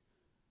eat.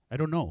 I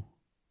don't know.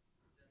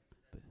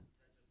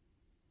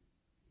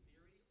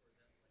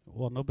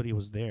 Well, nobody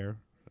was there.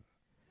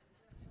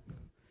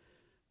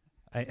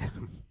 I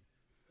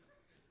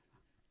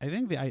I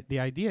think the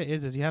idea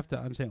is you have to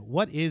understand,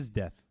 what is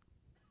death?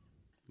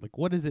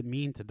 What does it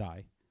mean to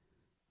die?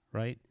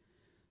 Right?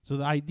 So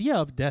the idea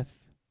of death,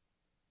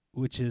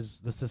 which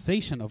is the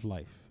cessation of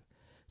life.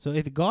 So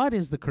if God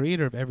is the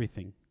creator of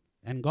everything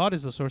and God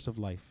is the source of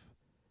life,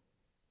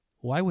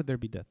 why would there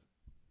be death?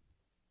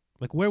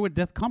 Where would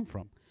death come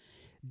from?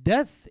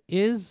 Death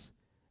is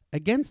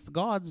against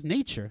God's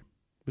nature,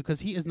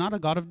 because he is not a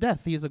God of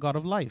death. He is a God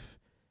of life.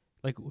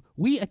 Like,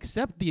 we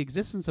accept the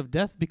existence of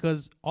death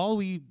because all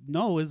we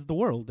know is the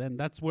world, and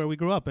that's where we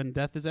grew up, and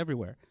death is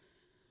everywhere.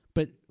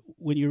 But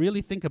when you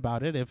really think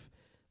about it, if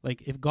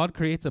God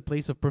creates a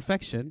place of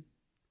perfection,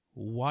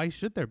 why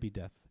should there be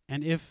death?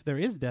 And if there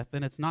is death,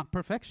 then it's not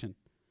perfection,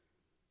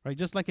 right?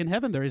 Just like in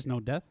heaven, there is no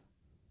death.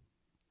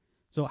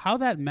 So how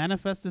that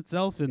manifests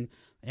itself in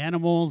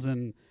animals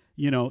and,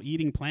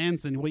 eating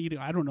plants and what you do,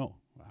 I don't know.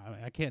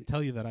 I can't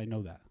tell you that I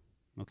know that,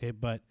 okay?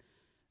 But,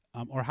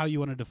 or how you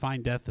want to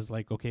define death is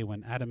like, okay,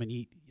 when Adam and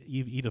Eve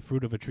eat a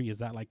fruit of a tree, is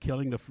that like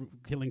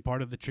killing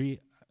part of the tree?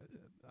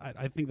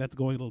 I think that's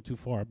going a little too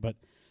far. But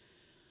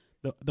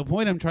the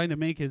point I'm trying to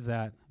make is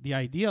that the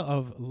idea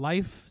of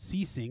life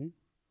ceasing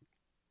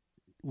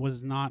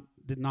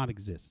did not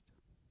exist,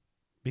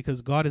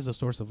 because God is a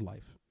source of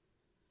life,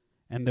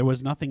 and there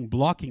was nothing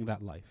blocking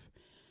that life.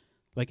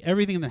 Like,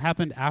 everything that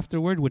happened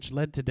afterward, which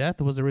led to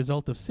death, was a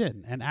result of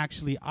sin. And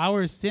actually,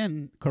 our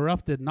sin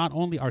corrupted not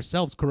only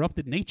ourselves,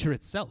 corrupted nature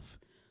itself.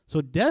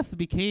 So death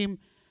became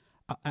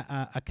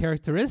a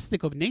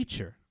characteristic of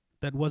nature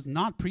that was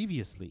not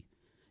previously.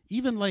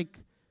 Even like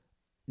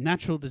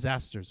natural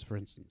disasters, for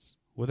instance.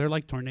 Were there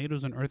like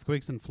tornadoes and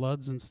earthquakes and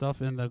floods and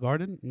stuff in the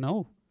garden?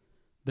 No.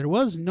 There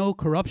was no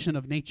corruption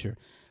of nature.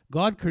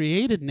 God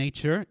created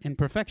nature in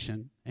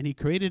perfection, and he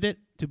created it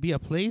to be a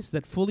place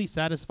that fully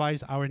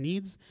satisfies our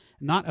needs,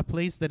 not a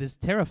place that is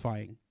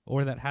terrifying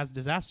or that has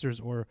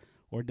disasters or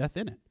death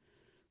in it.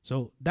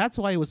 So that's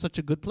why it was such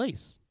a good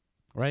place,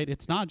 right?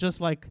 It's not just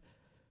like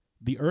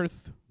the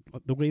earth,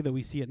 the way that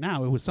we see it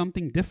now. It was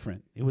something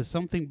different. It was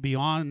something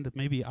beyond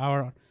maybe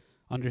our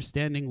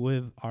understanding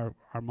with our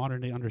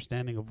modern day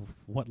understanding of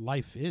what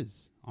life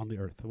is on the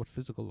earth, what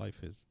physical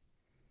life is.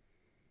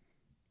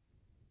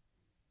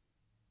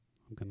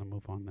 I'm going to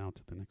move on now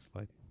to the next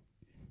slide.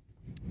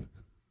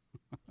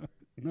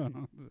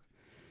 No.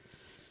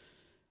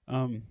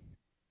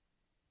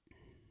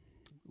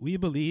 We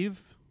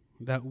believe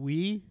that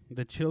we,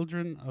 the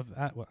children of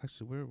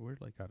we're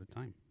like out of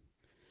time.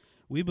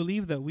 We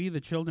believe that we, the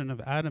children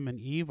of Adam and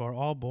Eve, are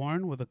all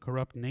born with a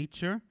corrupt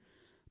nature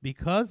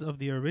because of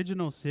the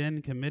original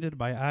sin committed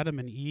by Adam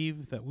and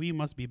Eve, that we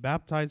must be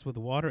baptized with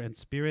water and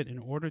spirit in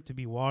order to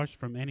be washed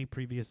from any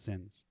previous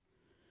sins.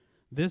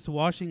 This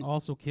washing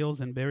also kills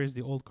and buries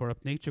the old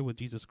corrupt nature with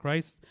Jesus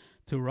Christ,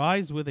 to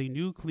rise with a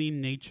new clean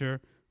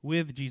nature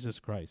with Jesus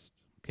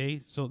Christ.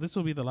 Okay, so this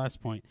will be the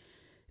last point.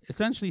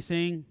 Essentially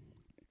saying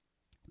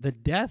the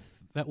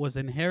death that was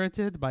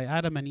inherited by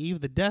Adam and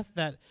Eve, the death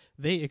that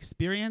they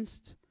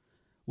experienced,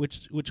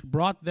 which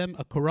brought them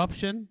a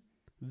corruption,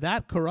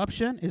 that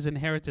corruption is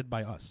inherited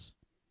by us,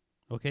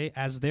 okay,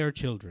 as their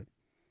children,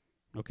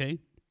 okay?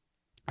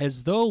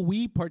 As though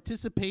we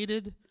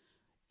participated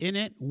in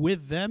it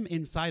with them,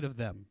 inside of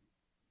them,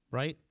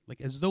 right?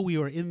 Like as though we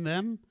were in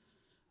them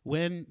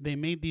when they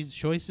made these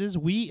choices.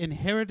 We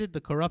inherited the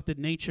corrupted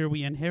nature.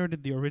 We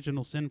inherited the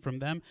original sin from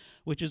them,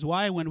 which is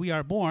why when we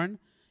are born,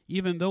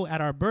 even though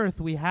at our birth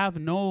we have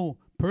no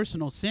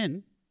personal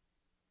sin,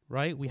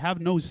 right? We have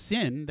no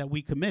sin that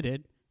we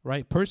committed,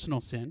 right? Personal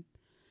sin,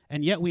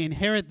 and yet we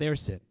inherit their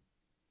sin,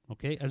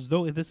 okay? As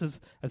though this is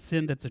a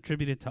sin that's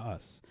attributed to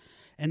us.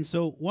 And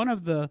so one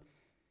of the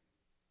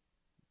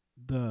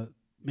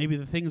maybe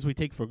the things we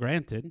take for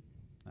granted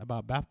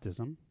about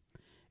baptism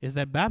is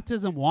that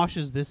baptism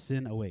washes this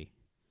sin away.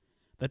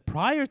 That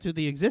prior to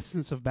the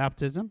existence of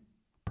baptism,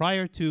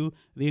 prior to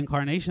the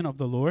incarnation of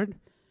the Lord,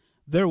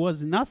 there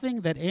was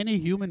nothing that any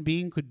human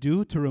being could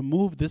do to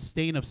remove this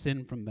stain of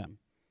sin from them.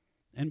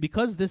 And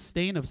because this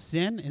stain of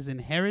sin is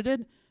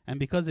inherited, and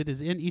because it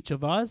is in each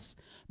of us,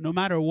 no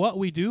matter what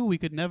we do, we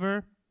could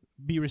never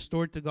be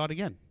restored to God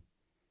again,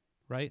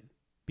 right?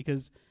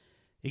 Because,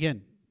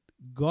 again,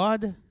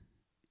 God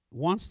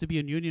wants to be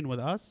in union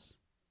with us,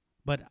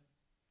 but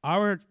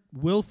our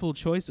willful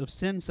choice of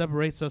sin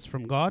separates us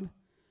from God,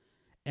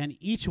 and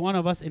each one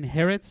of us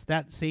inherits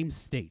that same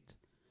state.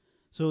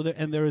 So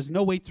there is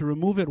no way to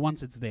remove it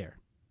once it's there,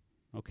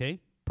 okay,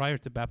 prior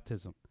to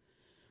baptism.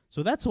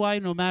 So that's why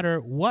no matter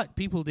what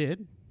people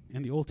did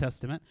in the Old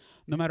Testament,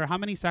 no matter how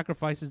many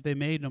sacrifices they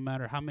made, no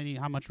matter how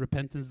much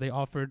repentance they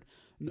offered,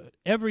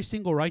 every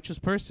single righteous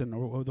person,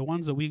 or the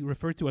ones that we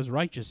refer to as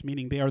righteous,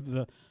 meaning they are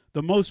the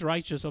most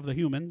righteous of the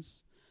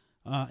humans,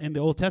 in the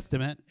Old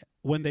Testament,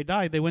 when they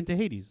died, they went to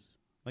Hades.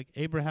 Like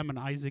Abraham and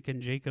Isaac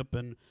and Jacob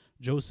and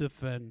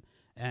Joseph and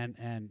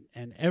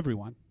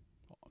everyone,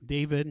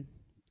 David,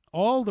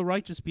 all the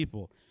righteous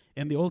people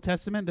in the Old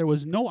Testament, there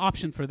was no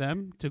option for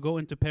them to go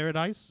into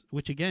paradise,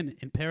 which again,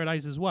 in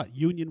paradise is what?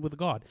 Union with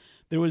God.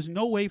 There was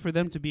no way for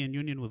them to be in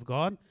union with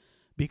God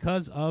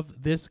because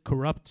of this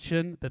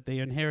corruption that they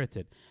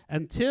inherited.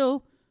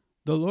 Until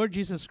the Lord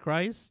Jesus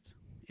Christ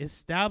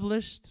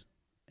established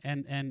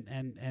and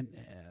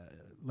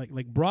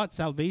brought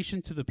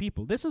salvation to the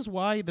people. This is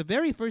why the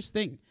very first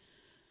thing,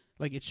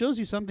 like it shows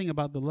you something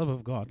about the love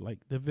of God. Like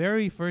the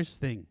very first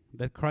thing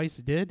that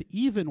Christ did,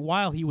 even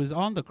while he was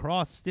on the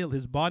cross, still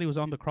his body was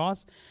on the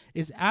cross,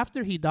 is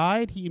after he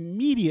died, he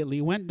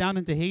immediately went down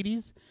into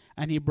Hades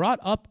and he brought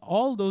up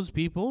all those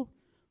people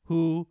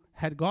who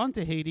had gone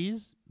to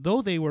Hades,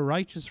 though they were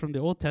righteous from the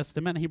Old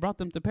Testament, and he brought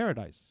them to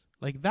paradise.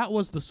 Like, that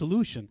was the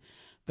solution.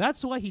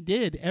 That's why he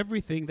did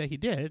everything that he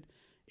did,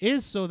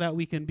 is so that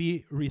we can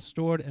be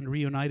restored and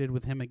reunited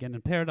with him again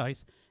in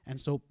paradise. And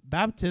so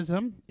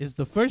baptism is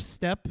the first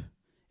step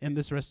in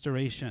this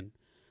restoration.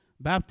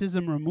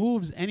 Baptism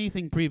removes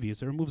anything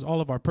previous. It removes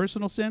all of our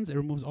personal sins. It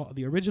removes all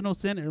the original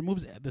sin. It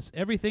removes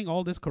everything,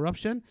 all this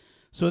corruption,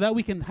 so that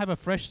we can have a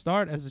fresh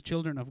start as the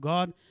children of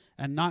God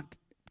and not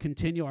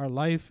continue our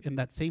life in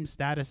that same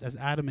status as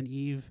Adam and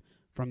Eve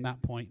from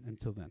that point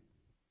until then.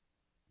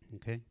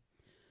 Okay?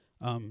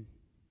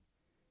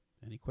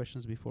 Any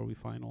questions before we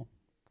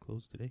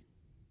close today?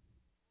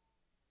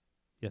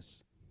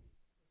 Yes.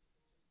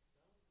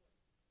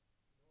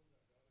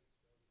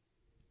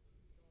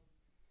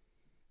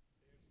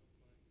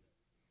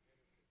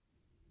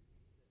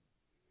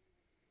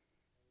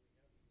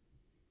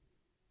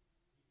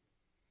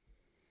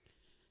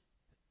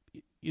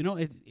 You know,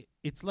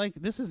 it's like,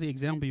 this is the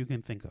example you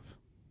can think of,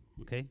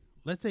 okay?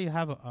 Let's say you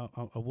have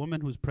a woman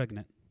who's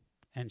pregnant,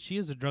 and she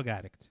is a drug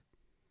addict,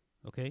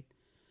 okay?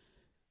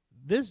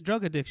 This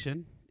drug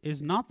addiction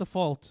is not the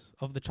fault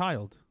of the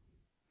child,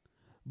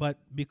 but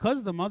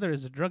because the mother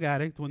is a drug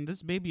addict, when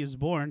this baby is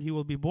born, he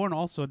will be born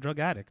also a drug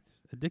addict,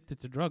 addicted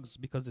to drugs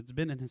because it's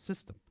been in his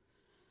system.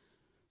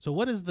 So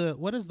what is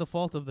the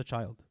fault of the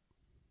child?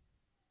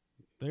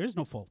 There is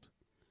no fault.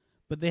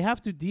 But they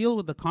have to deal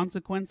with the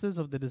consequences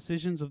of the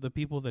decisions of the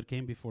people that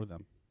came before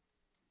them.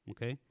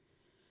 Okay?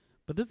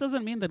 But this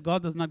doesn't mean that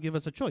God does not give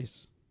us a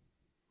choice.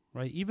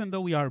 Right? Even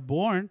though we are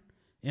born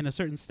in a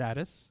certain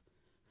status,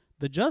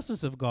 the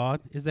justice of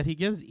God is that he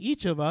gives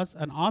each of us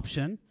an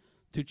option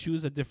to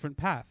choose a different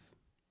path.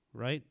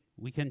 Right?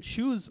 We can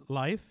choose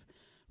life,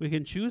 we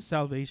can choose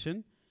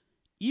salvation,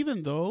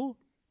 even though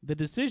the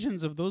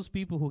decisions of those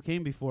people who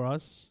came before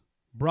us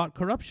brought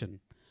corruption.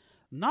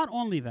 Not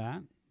only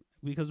that,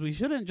 because we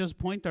shouldn't just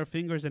point our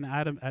fingers at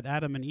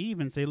Adam and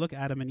Eve and say, look,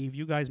 Adam and Eve,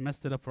 you guys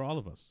messed it up for all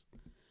of us.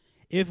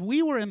 If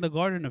we were in the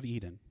Garden of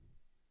Eden,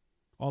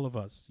 all of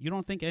us, you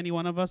don't think any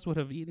one of us would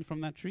have eaten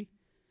from that tree?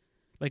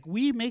 Like,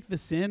 we make the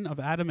sin of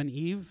Adam and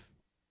Eve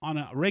on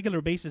a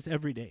regular basis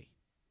every day,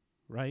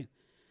 right?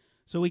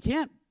 So we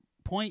can't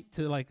point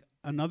to like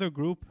another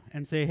group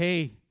and say,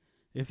 hey,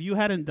 if you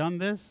hadn't done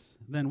this,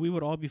 then we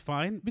would all be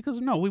fine. Because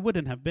no, we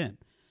wouldn't have been.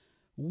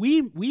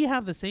 We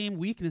have the same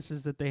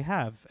weaknesses that they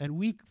have, and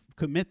we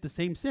commit the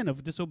same sin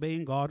of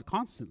disobeying God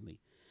constantly.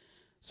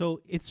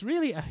 So it's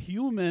really a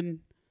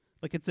human,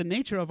 like, it's the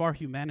nature of our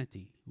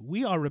humanity.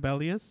 We are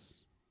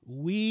rebellious.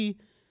 We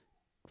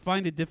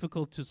find it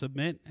difficult to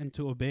submit and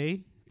to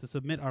obey, to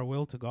submit our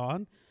will to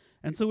God.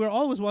 And so we're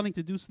always wanting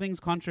to do things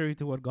contrary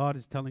to what God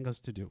is telling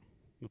us to do.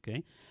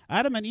 Okay?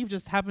 Adam and Eve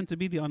just happened to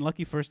be the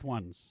unlucky first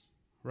ones,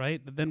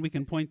 right? That then we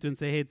can point to and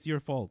say, hey, it's your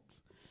fault.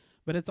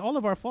 But it's all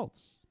of our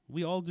faults.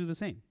 We all do the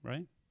same,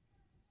 right?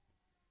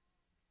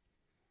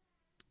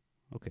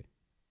 Okay.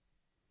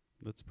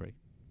 Let's pray.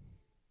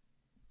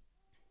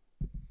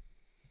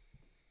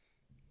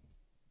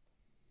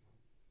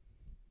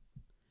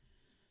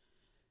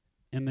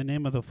 In the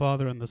name of the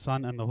Father, and the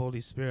Son, and the Holy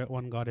Spirit,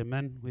 one God,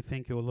 amen. We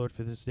thank you, O Lord,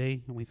 for this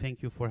day, and we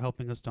thank you for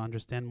helping us to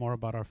understand more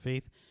about our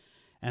faith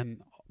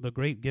and the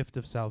great gift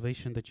of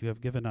salvation that you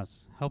have given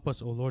us. Help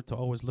us, O Lord, to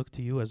always look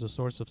to you as a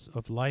source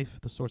of life,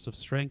 the source of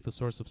strength, the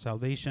source of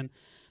salvation,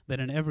 that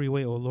in every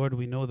way, O Lord,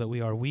 we know that we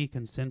are weak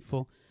and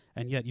sinful,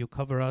 and yet you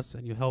cover us,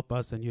 and you help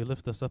us, and you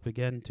lift us up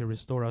again to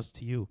restore us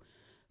to you.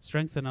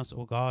 Strengthen us,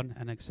 O God,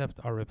 and accept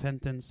our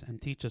repentance,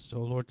 and teach us, O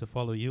Lord, to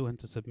follow you and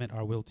to submit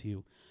our will to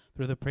you.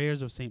 Through the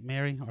prayers of St.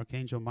 Mary,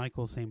 Archangel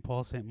Michael, St.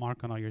 Paul, St.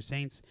 Mark, and all your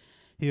saints,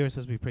 hear us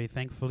as we pray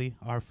thankfully.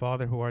 Our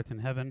Father, who art in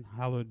heaven,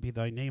 hallowed be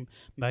thy name.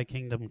 Thy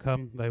kingdom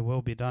come, thy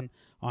will be done,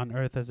 on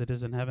earth as it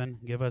is in heaven.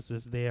 Give us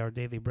this day our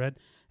daily bread,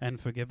 and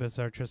forgive us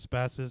our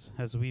trespasses,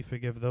 as we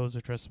forgive those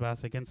who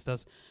trespass against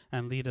us.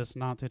 And lead us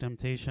not to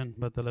temptation,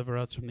 but deliver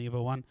us from the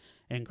evil one.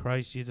 In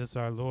Christ Jesus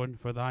our Lord,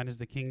 for thine is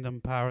the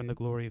kingdom, power, and the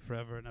glory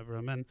forever and ever.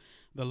 Amen.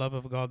 The love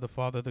of God the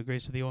Father, the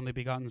grace of the only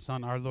begotten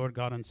Son, our Lord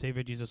God and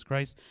Savior Jesus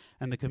Christ,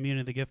 and the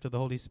communion of the gift of the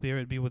Holy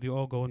Spirit be with you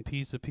all. Go in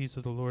peace. The peace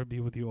of the Lord be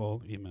with you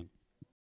all. Amen.